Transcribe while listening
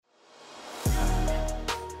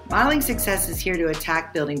Modeling Success is here to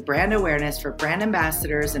attack building brand awareness for brand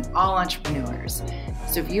ambassadors and all entrepreneurs.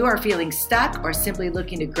 So if you are feeling stuck or simply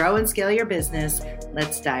looking to grow and scale your business,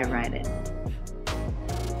 let's dive right in.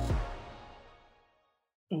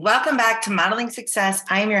 Welcome back to Modeling Success.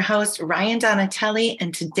 I am your host, Ryan Donatelli,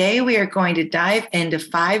 and today we are going to dive into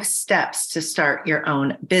 5 steps to start your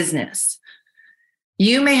own business.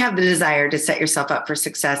 You may have the desire to set yourself up for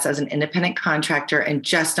success as an independent contractor and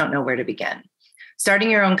just don't know where to begin.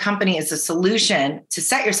 Starting your own company is a solution to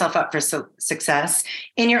set yourself up for success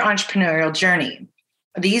in your entrepreneurial journey.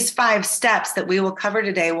 These 5 steps that we will cover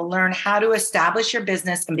today will learn how to establish your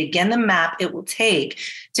business and begin the map it will take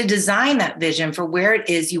to design that vision for where it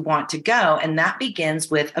is you want to go. And that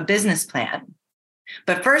begins with a business plan.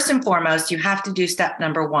 But first and foremost, you have to do step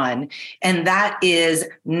number 1, and that is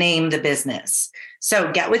name the business. So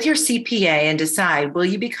get with your CPA and decide, will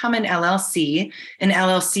you become an LLC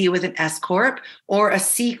with an S Corp or a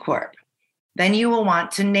C Corp? Then you will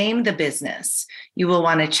want to name the business. You will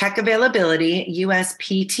want to check availability.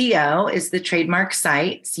 USPTO is the trademark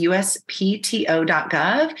site. It's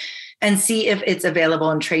uspto.gov, and see if it's available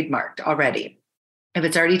and trademarked already. If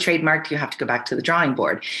it's already trademarked, you have to go back to the drawing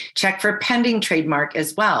board. Check for pending trademark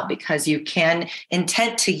as well, because you can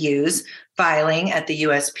intent to use filing at the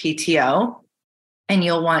USPTO, and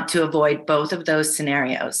you'll want to avoid both of those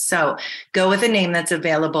scenarios. So go with a name that's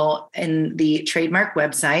available in the trademark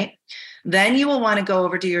website. Then you will want to go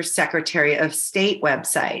over to your Secretary of State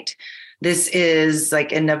website. This is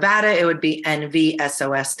like in Nevada, it would be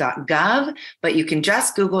nvsos.gov, but you can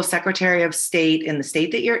just Google Secretary of State in the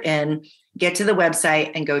state that you're in, get to the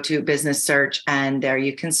website and go to business search, and there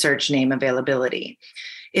you can search name availability.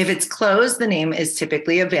 If it's closed, the name is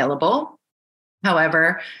typically available.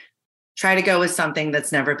 However, try to go with something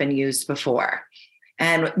that's never been used before.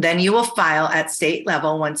 And then you will file at state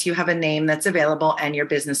level once you have a name that's available and your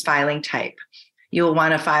business filing type. You will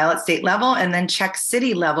want to file at state level and then check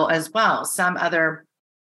city level as well. Some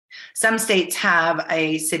states have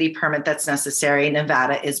a city permit that's necessary.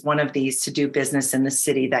 Nevada is one of these to do business in the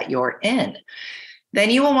city that you're in. Then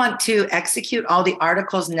you will want to execute all the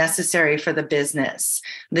articles necessary for the business.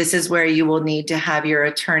 This is where you will need to have your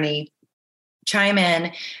attorney chime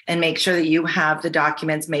in and make sure that you have the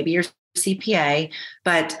documents, maybe your CPA,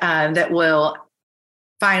 but that will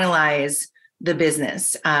finalize the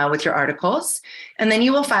business with your articles. And then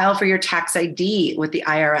you will file for your tax ID with the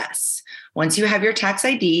IRS. Once you have your tax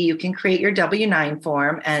ID, you can create your W-9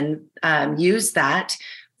 form and use that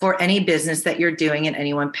for any business that you're doing and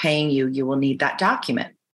anyone paying you. You will need that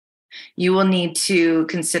document. You will need to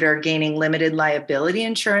consider gaining limited liability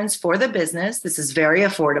insurance for the business. This is very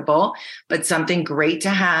affordable, but something great to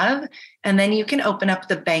have. And then you can open up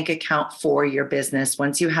the bank account for your business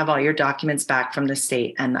once you have all your documents back from the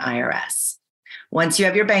state and the IRS. Once you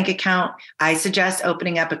have your bank account, I suggest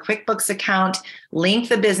opening up a QuickBooks account, link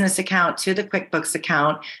the business account to the QuickBooks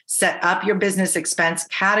account, set up your business expense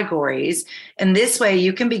categories, and this way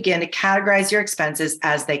you can begin to categorize your expenses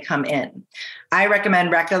as they come in. I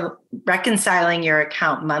recommend reconciling your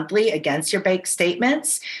account monthly against your bank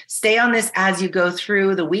statements. Stay on this as you go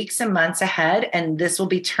through the weeks and months ahead, and this will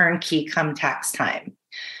be turnkey come tax time.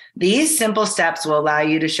 These simple steps will allow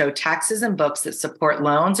you to show taxes and books that support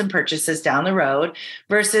loans and purchases down the road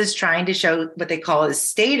versus trying to show what they call as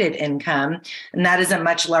stated income. And that is a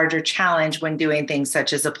much larger challenge when doing things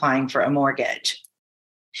such as applying for a mortgage.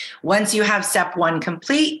 Once you have step 1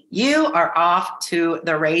 complete, you are off to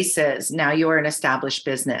the races. Now you are an established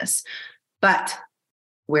business. But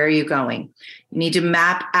where are you going? You need to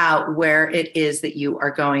map out where it is that you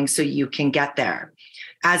are going so you can get there.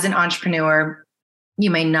 As an entrepreneur, you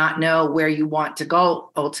may not know where you want to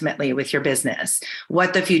go ultimately with your business,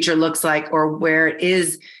 what the future looks like, or where it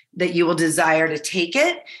is that you will desire to take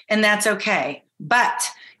it. And that's okay. But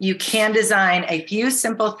you can design a few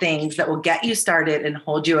simple things that will get you started and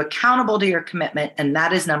hold you accountable to your commitment. And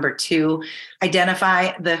that is number 2,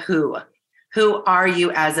 identify the who. Who are you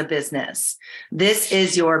as a business? This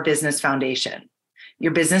is your business foundation.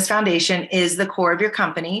 Your business foundation is the core of your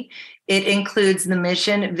company. It includes the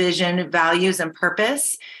mission, vision, values, and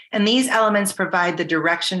purpose. And these elements provide the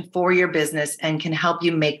direction for your business and can help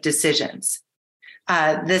you make decisions.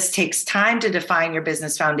 This takes time to define your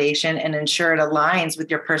business foundation and ensure it aligns with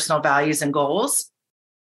your personal values and goals.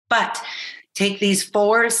 But take these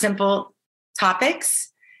 4 simple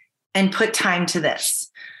topics and put time to this.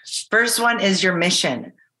 First one is your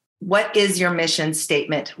mission. What is your mission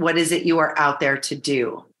statement? What is it you are out there to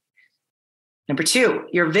do? Number 2,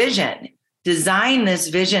 your vision. Design this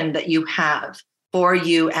vision that you have for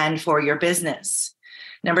you and for your business.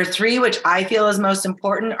 Number three, which I feel is most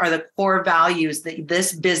important, are the core values that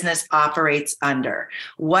this business operates under.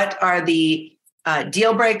 What are the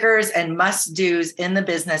deal breakers and must-dos in the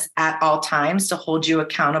business at all times to hold you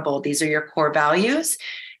accountable? These are your core values.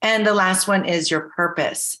 And the last one is your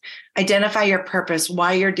purpose. Identify your purpose,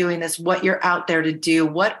 why you're doing this, what you're out there to do,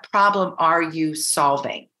 what problem are you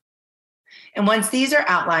solving? And once these are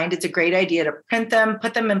outlined, it's a great idea to print them,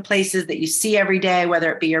 put them in places that you see every day,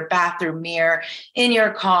 whether it be your bathroom mirror, in your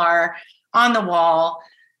car, on the wall.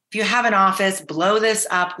 If you have an office, blow this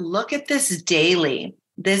up, look at this daily.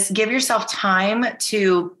 Give yourself time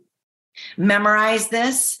to memorize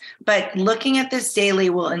this, but looking at this daily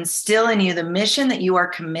will instill in you the mission that you are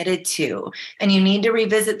committed to. And you need to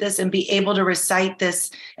revisit this and be able to recite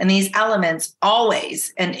this and these elements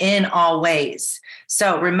always and in all ways.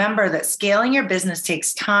 So remember that scaling your business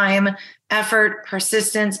takes time, effort,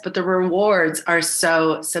 persistence, but the rewards are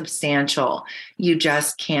so substantial. You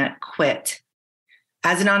just can't quit.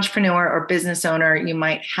 As an entrepreneur or business owner, you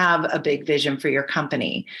might have a big vision for your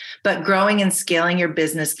company, but growing and scaling your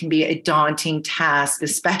business can be a daunting task,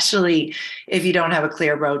 especially if you don't have a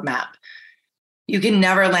clear roadmap. You can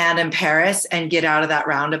never land in Paris and get out of that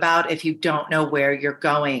roundabout if you don't know where you're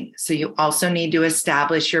going. So you also need to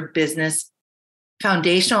establish your business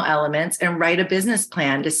foundational elements and write a business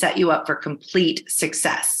plan to set you up for complete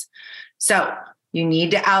success. So you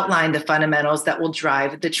need to outline the fundamentals that will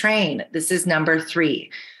drive the train. This is number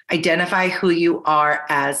 3. Identify who you are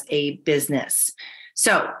as a business.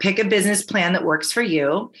 So pick a business plan that works for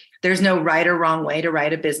you. There's no right or wrong way to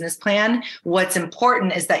write a business plan. What's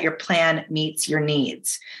important is that your plan meets your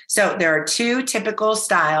needs. So there are 2 typical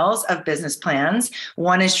styles of business plans.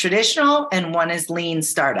 One is traditional and one is lean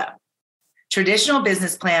startup. Traditional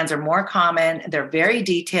business plans are more common. They're very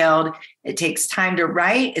detailed. It takes time to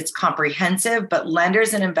write. It's comprehensive, but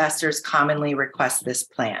lenders and investors commonly request this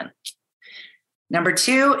plan. Number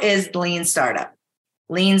 2 is lean startup.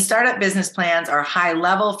 Lean startup business plans are high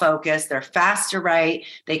level focused. They're fast to write.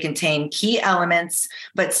 They contain key elements,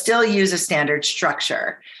 but still use a standard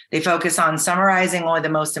structure. They focus on summarizing only the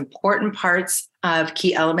most important parts of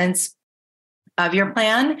key elements of your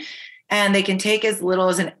plan. And they can take as little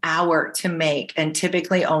as an hour to make and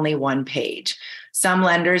typically only 1 page. Some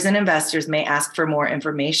lenders and investors may ask for more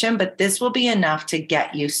information, but this will be enough to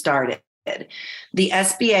get you started. The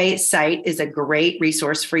SBA site is a great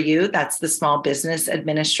resource for you. That's the Small Business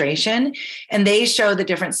Administration. And they show the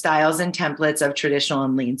different styles and templates of traditional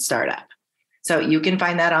and lean startup. So you can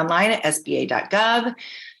find that online at sba.gov.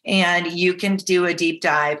 And you can do a deep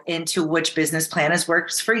dive into which business plan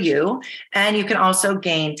works for you. And you can also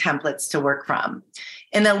gain templates to work from.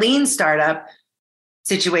 In the lean startup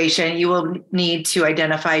situation, you will need to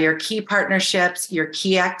identify your key partnerships, your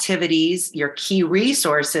key activities, your key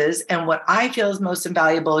resources. And what I feel is most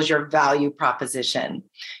invaluable is your value proposition.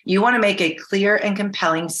 You want to make a clear and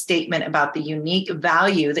compelling statement about the unique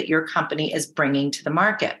value that your company is bringing to the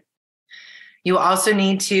market. You also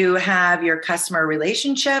need to have your customer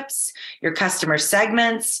relationships, your customer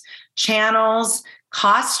segments, channels,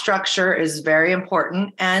 cost structure is very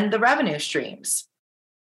important, and the revenue streams.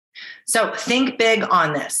 So think big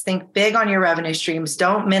on this. Think big on your revenue streams.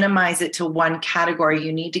 Don't minimize it to one category.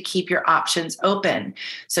 You need to keep your options open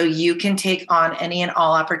so you can take on any and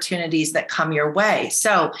all opportunities that come your way.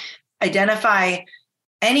 So identify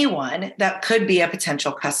anyone that could be a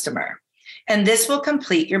potential customer, and this will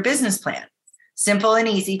complete your business plan. Simple and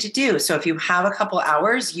easy to do. So if you have a couple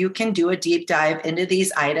hours, you can do a deep dive into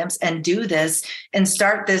these items and do this and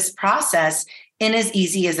start this process in as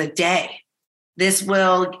easy as a day. This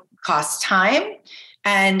will cost time.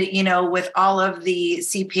 And, with all of the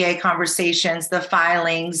CPA conversations, the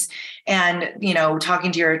filings, and,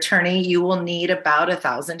 talking to your attorney, you will need about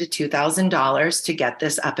 $1,000 to $2,000 to get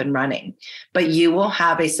this up and running. But you will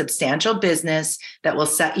have a substantial business that will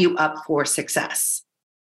set you up for success.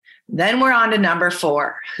 Then we're on to number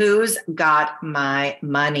 4. Who's got my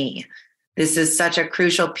money? This is such a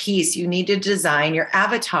crucial piece. You need to design your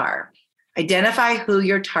avatar. Identify who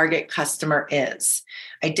your target customer is.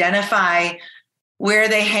 Identify where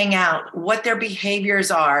they hang out, what their behaviors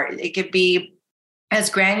are. It could be as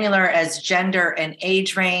granular as gender and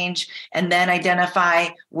age range, and then identify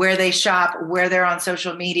where they shop, where they're on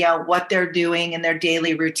social media, what they're doing in their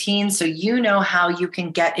daily routine, so you know how you can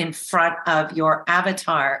get in front of your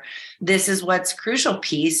avatar. This is what's crucial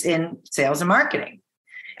piece in sales and marketing.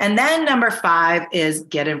 And then number 5 is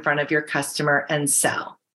get in front of your customer and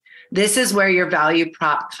sell. This is where your value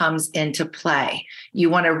prop comes into play. You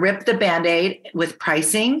want to rip the Band-Aid with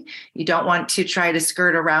pricing. You don't want to try to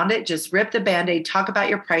skirt around it. Just rip the Band-Aid, talk about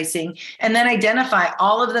your pricing, and then identify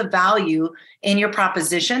all of the value in your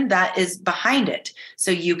proposition that is behind it. So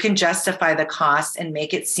you can justify the cost and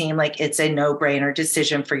make it seem like it's a no-brainer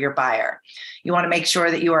decision for your buyer. You want to make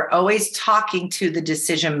sure that you are always talking to the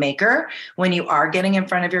decision maker when you are getting in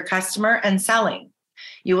front of your customer and selling.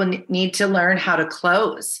 You will need to learn how to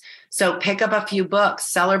close. So pick up a few books.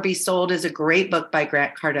 Sell or Be Sold is a great book by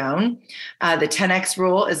Grant Cardone. The 10X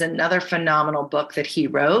Rule is another phenomenal book that he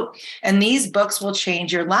wrote. And these books will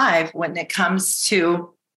change your life when it comes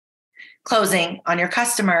to closing on your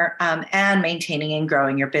customer and maintaining and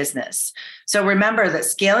growing your business. So remember that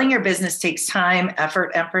scaling your business takes time,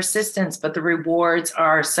 effort, and persistence, but the rewards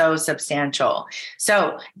are so substantial.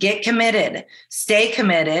 So get committed, stay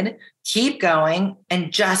committed, keep going,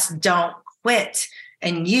 and just don't quit.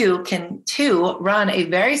 And you can, too, run a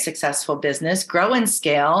very successful business, grow and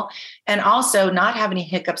scale, and also not have any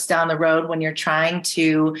hiccups down the road when you're trying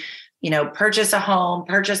to, purchase a home,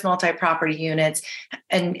 purchase multi-property units,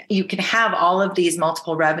 and you can have all of these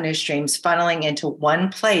multiple revenue streams funneling into one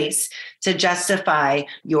place to justify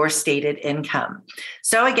your stated income.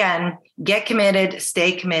 So again, get committed,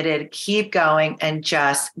 stay committed, keep going, and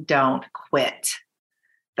just don't quit.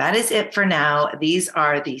 That is it for now. These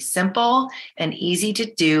are the simple and easy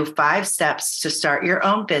to do 5 steps to start your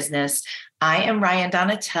own business. I am Ryan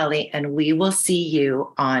Donatelli, and we will see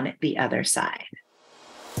you on the other side.